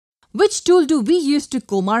Which tool do we use to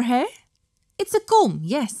comb our hair? It's a comb,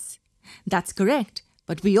 yes. That's correct,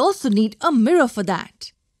 but we also need a mirror for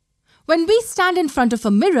that. When we stand in front of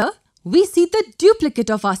a mirror, we see the duplicate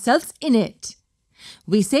of ourselves in it.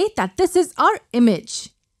 We say that this is our image.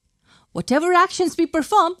 Whatever actions we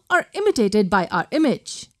perform are imitated by our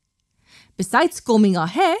image. Besides combing our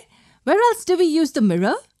hair, where else do we use the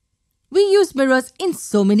mirror? We use mirrors in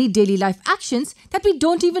so many daily life actions that we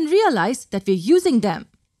don't even realize that we're using them.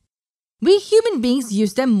 We human beings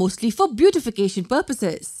use them mostly for beautification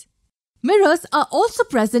purposes. Mirrors are also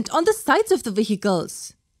present on the sides of the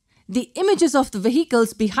vehicles. The images of the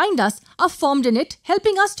vehicles behind us are formed in it,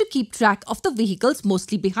 helping us to keep track of the vehicles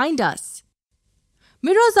mostly behind us.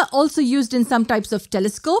 Mirrors are also used in some types of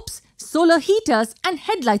telescopes, solar heaters, and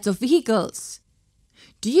headlights of vehicles.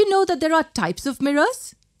 Do you know that there are types of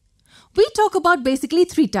mirrors? We talk about basically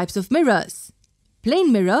 3 types of mirrors: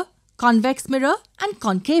 plane mirror, convex mirror, and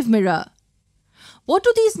concave mirror. What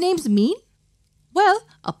do these names mean? Well,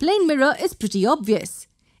 a plane mirror is pretty obvious.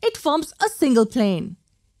 It forms a single plane.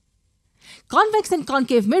 Convex and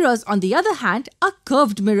concave mirrors, on the other hand, are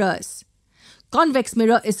curved mirrors. Convex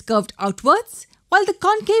mirror is curved outwards, while the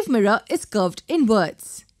concave mirror is curved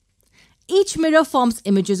inwards. Each mirror forms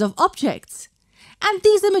images of objects, and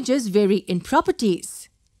these images vary in properties.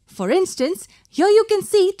 For instance, here you can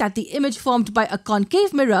see that the image formed by a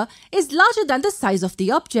concave mirror is larger than the size of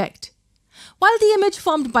the object, while the image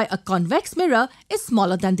formed by a convex mirror is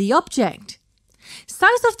smaller than the object.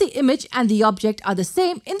 Size of the image and the object are the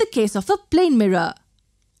same in the case of a plane mirror.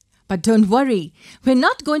 But don't worry, we're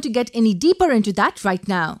not going to get any deeper into that right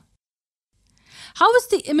now. How is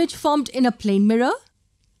the image formed in a plane mirror?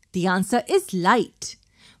 The answer is light.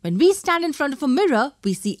 When we stand in front of a mirror,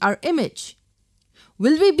 we see our image.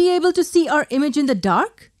 Will we be able to see our image in the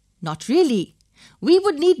dark? Not really. We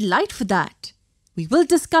would need light for that. We will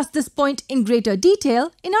discuss this point in greater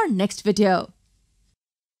detail in our next video.